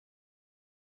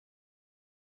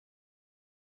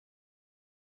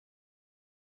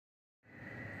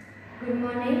Good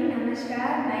morning,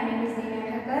 Namaskar. My name is Neena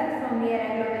Thakkar from Near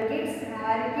Global Kids.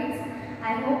 How are you kids?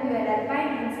 I hope you all are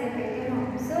fine and safe at your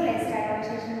home. So let's start our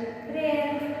session with prayer.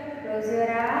 Close your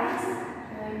eyes,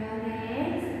 join your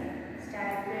hands,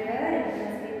 start prayer and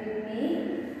just speak with me.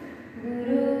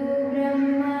 Guru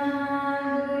Brahma,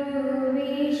 Guru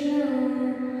Vishnu,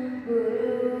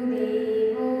 Guru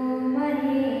Devo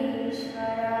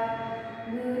Maheshwara,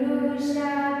 Guru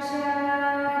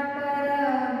Sakshat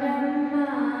Parabrahma.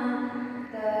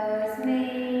 तस्मै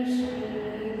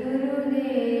श्री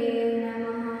गुरुदेव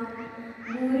नमः।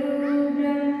 गुरु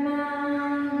ब्रह्मा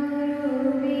गुरु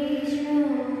विष्णु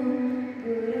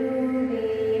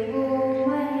गुरुदेवो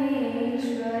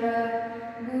महेश्वर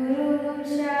गुरु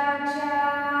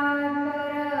साक्षात्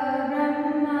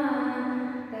परब्रह्म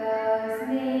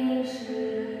तस्मै श्री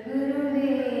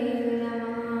गुरुदेव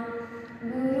नमः।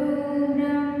 गुरु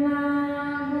ब्रह्मा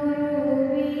गुरु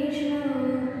विष्णु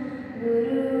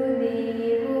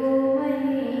गुरुदेवो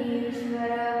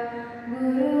महेश्वर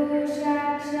गुरु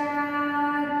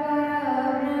साक्षात्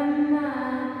परब्रह्म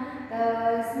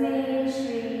तस्मै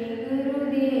श्री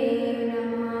गुरुदेव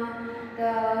नमः।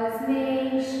 तस्मै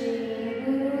श्री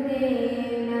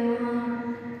गुरुदेव नमः।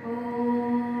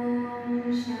 ओम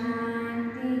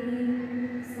शांति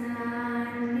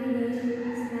शांति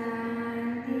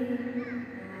शांति।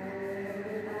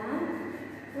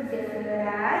 Put down your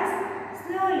eyes.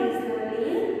 Slowly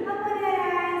open your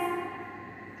eyes.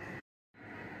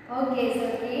 Okay, so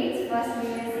kids, first we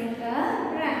will sing the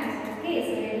rhymes. Okay,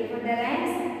 so ready for the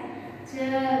rhymes?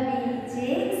 Chubby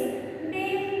cheeks,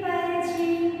 dimple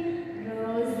chin,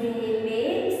 rosy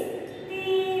lips,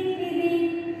 teeth within,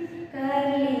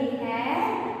 curly hair,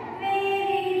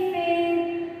 very fair,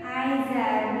 eyes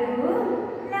are blue,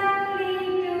 lovely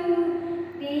too.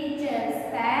 Teacher's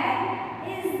pet,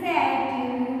 is that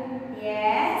you?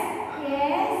 Yes.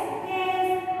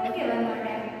 Okay, one more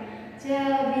time.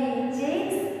 Chubby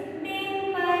cheeks,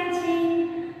 dimple chin,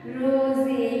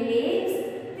 rosy lips,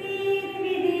 teeth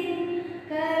within,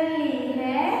 curly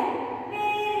hair,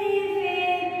 very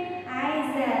fair,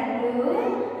 eyes are blue,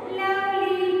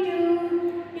 lovely too.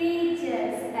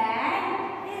 Teacher's pet,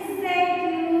 is that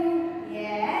you?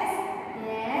 Yes.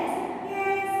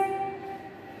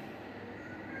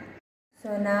 So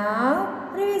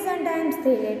now revision times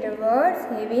 3-letter words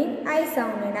having I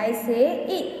sound and I say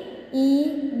E,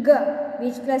 G.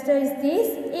 Which cluster is this?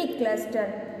 E cluster.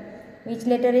 Which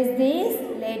letter is this?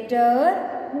 Letter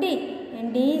D.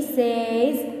 And D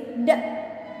says D,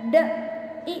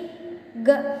 E, G,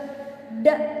 D,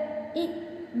 E,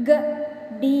 G,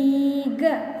 D, G,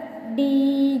 D,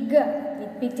 G.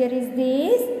 Which picture is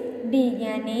this? D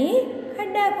यानी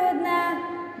खड्डा खोदना.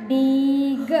 D,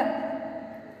 G.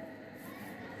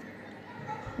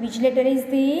 Which letter is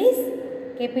this?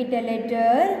 Capital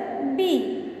letter B.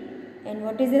 And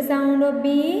what is the sound of B?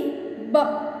 B,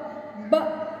 B,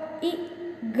 I,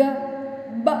 G,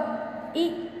 B,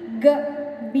 I, G,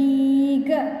 big,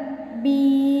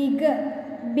 big,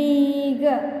 big.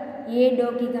 ये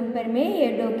dog की compare में ये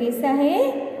dog कैसा है?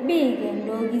 Big. And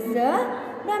dog is a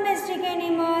domestic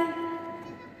animal.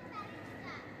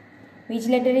 Which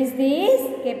letter is this?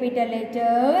 Capital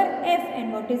letter F.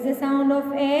 And what is the sound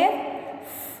of F?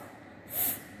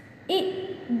 Ig,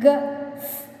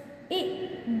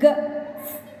 ig,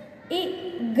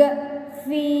 ig,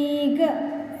 fig,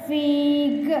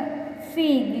 fig,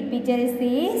 fig. The picture is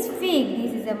this fig.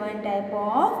 This is a one type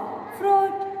of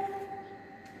fruit.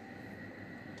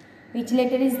 Which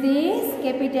letter is this?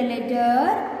 Capital letter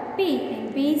P. And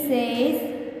P says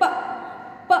P,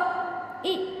 P,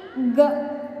 ig,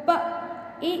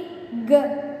 P, ig,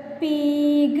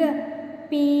 pig,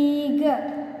 pig.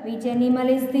 Which animal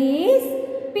is this?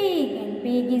 Pig. And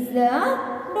pig is the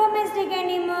domestic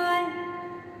animal.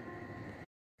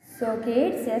 So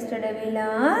kids, yesterday we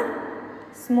learned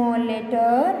small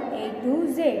letter A to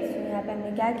Z. So यहाँ पे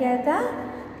हमने क्या किया था?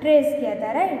 Trace किया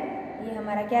था, right? ये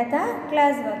हमारा क्या था?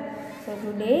 Class work. So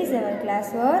today is our class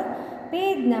work.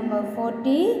 Page number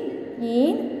 40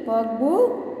 in workbook.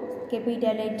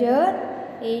 Capital letter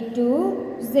A to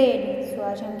Z. So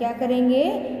आज हम क्या करेंगे?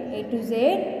 A to Z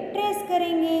ट्रेस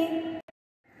करेंगे.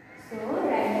 So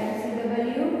write down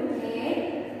CW and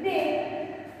date.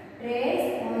 Trace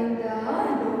on the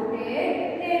dotted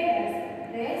letters.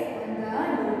 Trace on the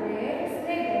dotted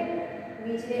letters.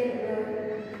 Which letter?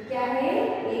 क्या है?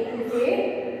 A to Z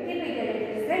capital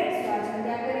letters, right? So आज हम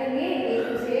क्या करेंगे? A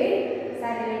to Z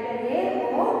सारे letter है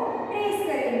वो ट्रेस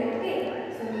करेंगे. Okay.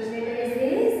 So which letter is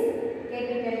this?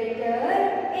 Capital letter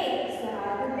A. So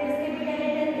how to trace capital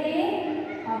letter A?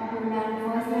 Up to down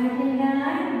first line till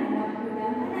line.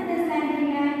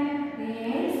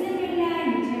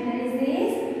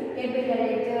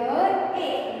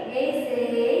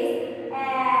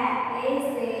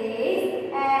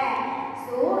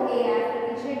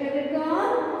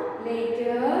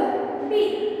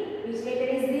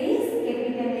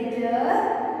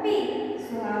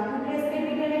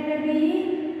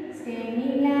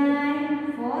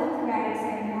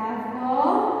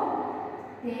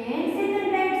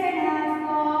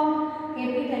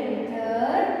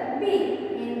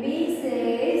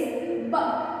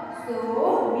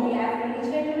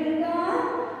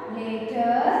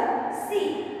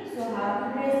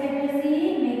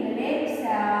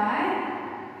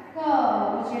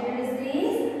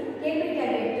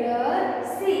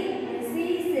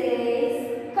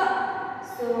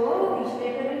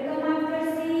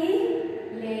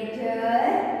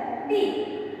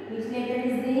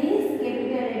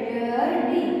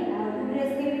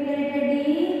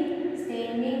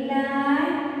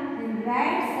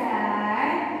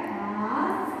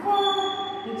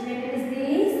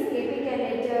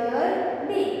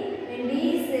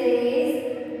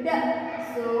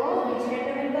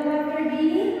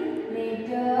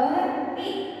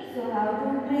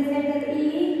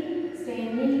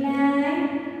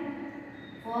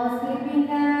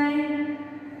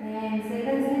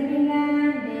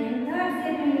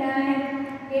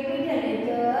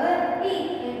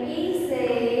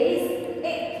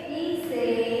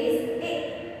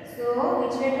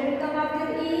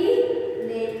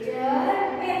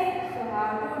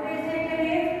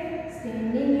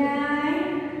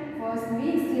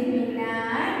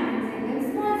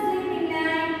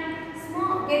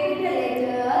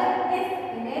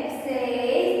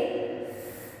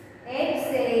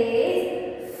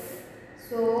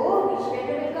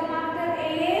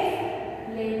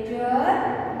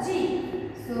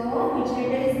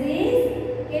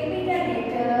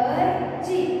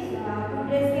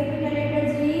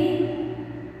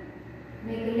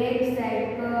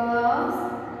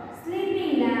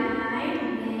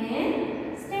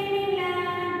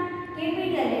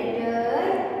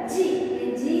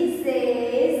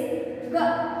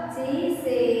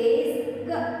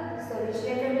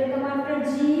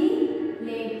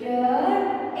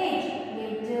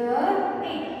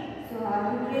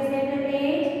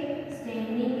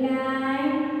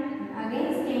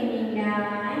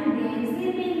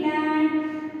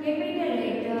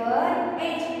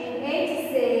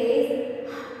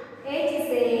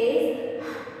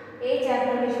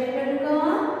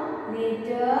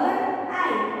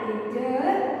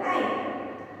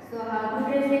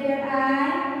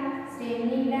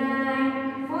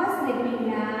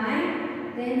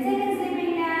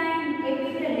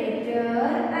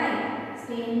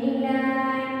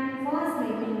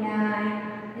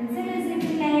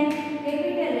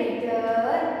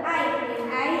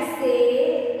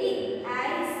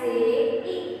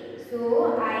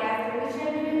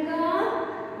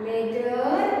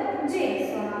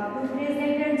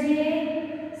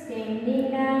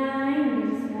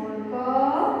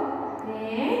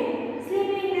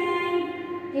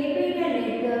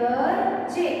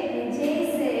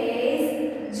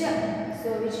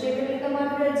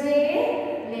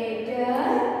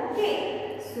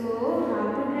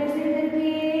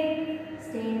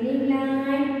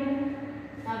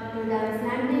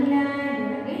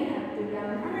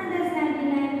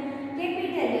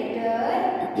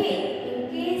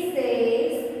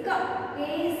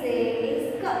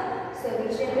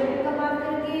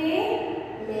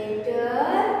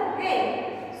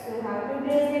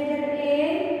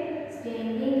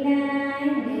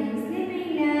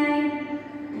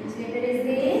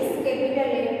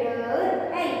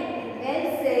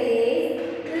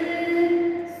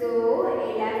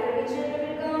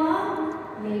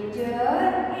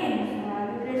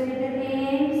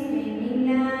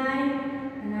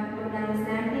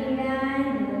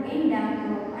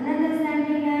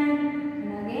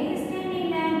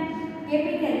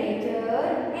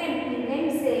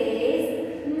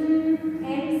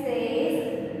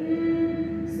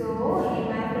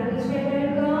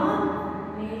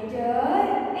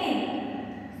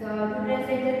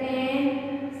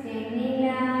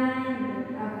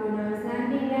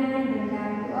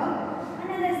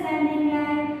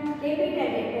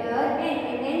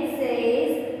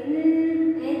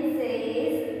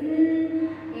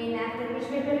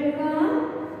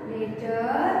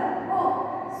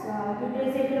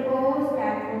 letter O.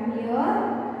 Start from here.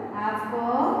 Half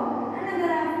curve,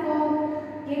 another half curve.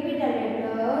 Capital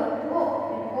letter O.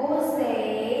 And O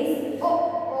says O.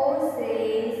 O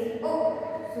says O.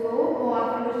 So O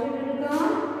after which letter will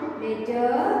come?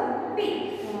 Letter P.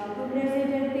 So after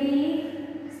letter P,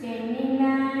 standing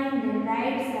line, then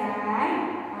right side,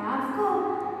 half curve.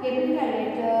 Capital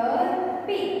letter P.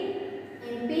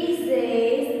 And P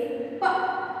says P.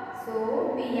 So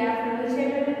P after which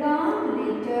letter will come?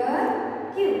 Letter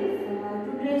Q. So how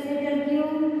to trace letter Q?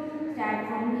 Start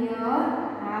from here,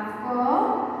 half curve,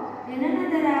 then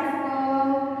another half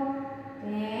curve,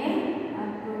 then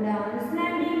up to down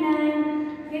slanting line.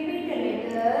 Capital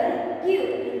letter Q.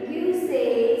 And Q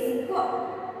says Q.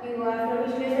 Q after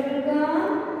which letter will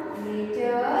come?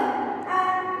 Letter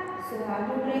R. So how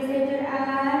to trace letter R?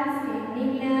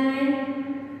 Standing line,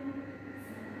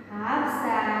 half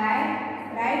side,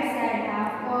 right side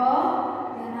half curve,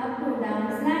 then up to down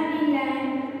slanting line.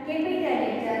 Capital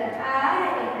letter R,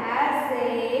 and R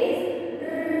says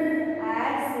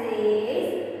R says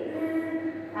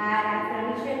R after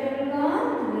which letter will come?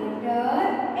 Letter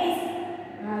S.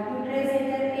 Now to trace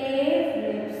letter F,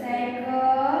 left side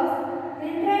curves,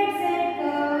 then right side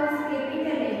curves.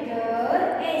 Capital letter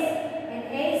S, and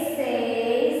S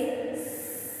says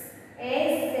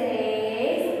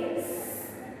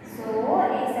so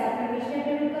S after which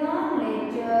letter will come?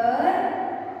 Letter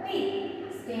P.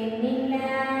 Standing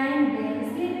line, then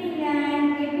sleeping line.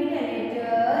 Capital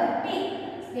letter T.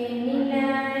 Standing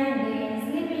line, then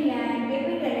sleeping line.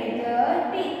 Capital letter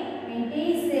T. And T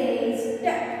says T.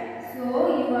 So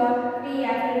you have T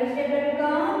after which letter will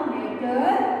come? Letter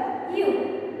U.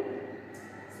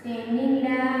 Standing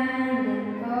line, then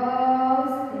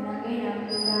curves, then again up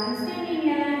to down standing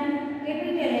line.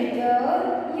 Capital letter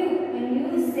U. And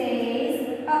U says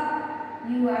up.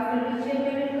 U after which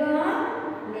letter will come?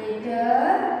 Letter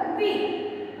V.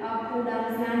 Up to down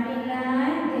slanting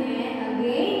line, then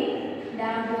again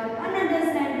down to another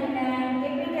slanting line.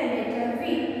 Capital letter V.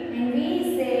 And V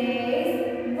says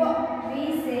V. V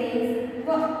says V.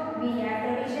 V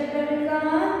after which letter will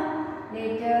come?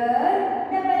 Letter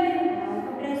W. How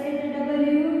to trace letter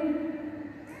W?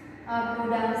 Up to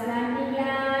down slanting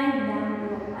line, down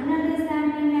to another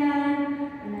slanting line,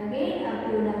 and again up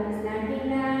to down slanting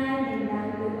line, then down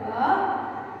to up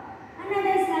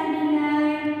another slanting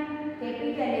line.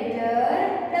 Capital letter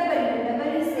W.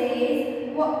 W says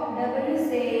W. W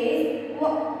says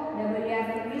W. W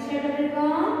after which letter will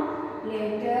come?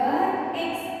 Letter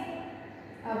X.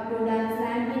 Up to down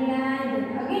slanting line, then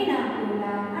again up to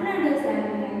down another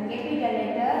slanting line. Capital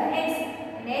letter X.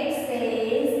 And X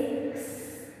says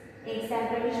X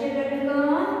after which letter will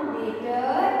come? Letter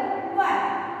Y.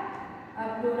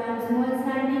 Up to down small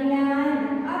slanting line,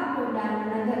 then up to down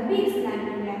another big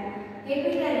slanting line.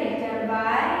 Capital letter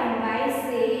Y, and Y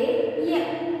say Y.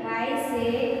 Y say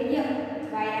Y.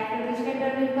 Y after which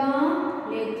letter will come?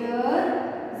 Letter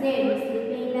Z.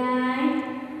 Sleeping line,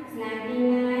 slanting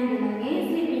line, then again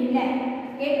sleeping line.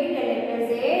 Capital letter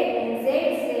Z, and Z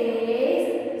says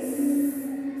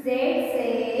Z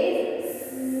says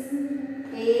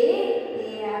A.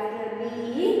 A after B.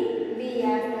 B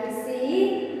after C.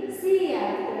 C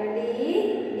after D.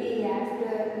 D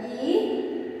after E.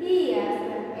 E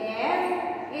after F.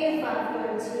 F after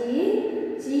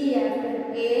G. G after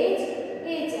H.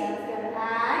 H after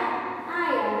I. I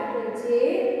after J.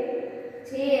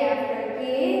 J after K.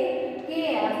 K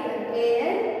after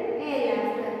L. L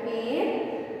after M.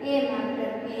 M after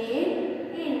N.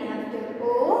 N after O.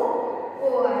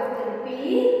 O after P.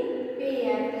 P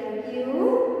after Q.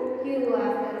 Q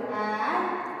after R.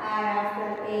 R after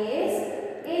S.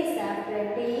 S after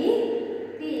T.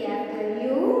 T after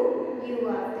U. U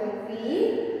after V.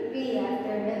 V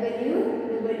after W.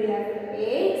 W after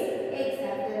X. X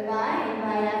after Y. And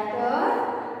Y after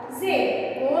Z.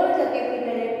 All the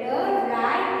capital letters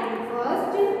right in first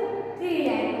three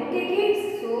lines. Okay kids?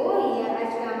 So ये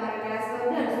आज का हमारा class work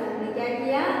done. So हमने क्या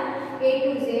किया? A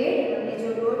to Z हमने जो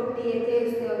dot दिए थे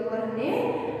उसके ऊपर हमने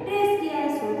ट्रेस किया.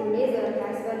 So today's our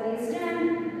class work is done.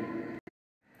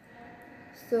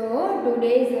 So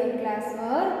today's our class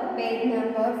work page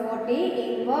number 40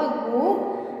 in workbook.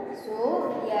 So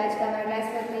ये आज का हमारा क्लास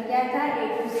वर्क में क्या था? A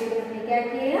to Z हमने क्या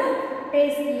किया?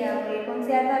 ट्रेस किया. और ये कौन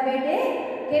से आता बेटे?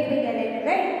 Capital letter,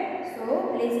 right? So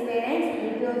please parents,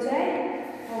 help your child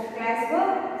for class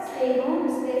work. Stay home,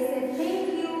 stay safe. Thank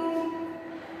you.